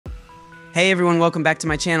Hey everyone, welcome back to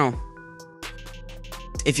my channel.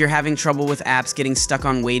 If you're having trouble with apps getting stuck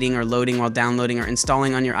on waiting or loading while downloading or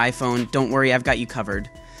installing on your iPhone, don't worry, I've got you covered.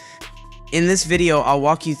 In this video, I'll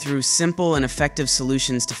walk you through simple and effective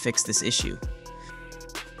solutions to fix this issue.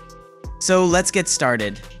 So let's get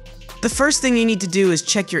started. The first thing you need to do is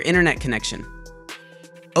check your internet connection.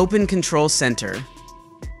 Open Control Center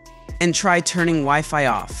and try turning Wi-Fi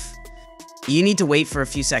off. You need to wait for a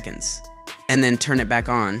few seconds and then turn it back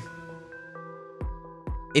on.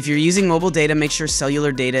 If you're using mobile data, make sure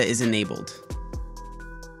cellular data is enabled.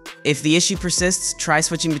 If the issue persists, try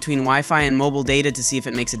switching between Wi-Fi and mobile data to see if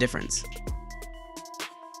it makes a difference.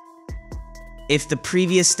 If the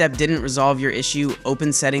previous step didn't resolve your issue,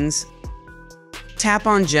 open Settings, tap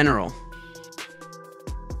on General.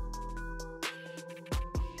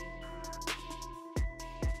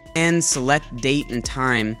 And select Date and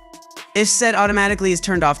Time. If Set Automatically is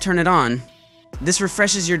turned off, turn it on. This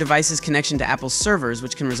refreshes your device's connection to Apple's servers,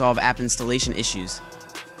 which can resolve app installation issues.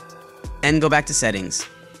 And go back to Settings.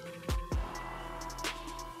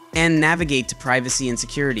 And navigate to Privacy and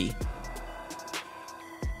Security.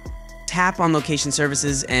 Tap on Location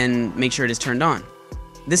Services and make sure it is turned on.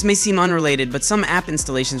 This may seem unrelated, but some app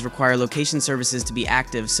installations require location services to be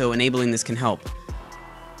active, so enabling this can help.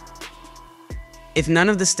 If none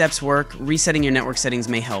of the steps work, resetting your network settings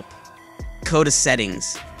may help. Go to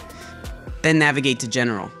Settings. Then navigate to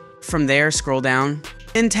General. From there, scroll down,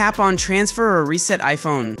 then tap on Transfer or Reset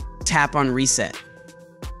iPhone. Tap on Reset.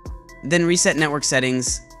 Then reset network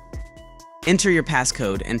settings, enter your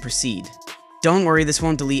passcode, and proceed. Don't worry, this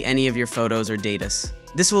won't delete any of your photos or data.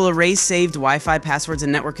 This will erase saved Wi-Fi passwords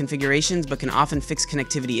and network configurations, but can often fix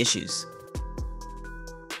connectivity issues.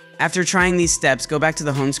 After trying these steps, go back to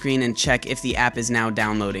the home screen and check if the app is now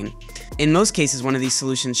downloading. In most cases, one of these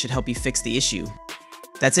solutions should help you fix the issue.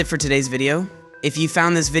 That's it for today's video. If you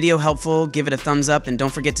found this video helpful, give it a thumbs up and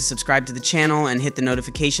don't forget to subscribe to the channel and hit the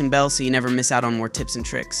notification bell so you never miss out on more tips and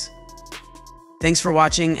tricks. Thanks for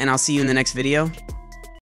watching, and I'll see you in the next video.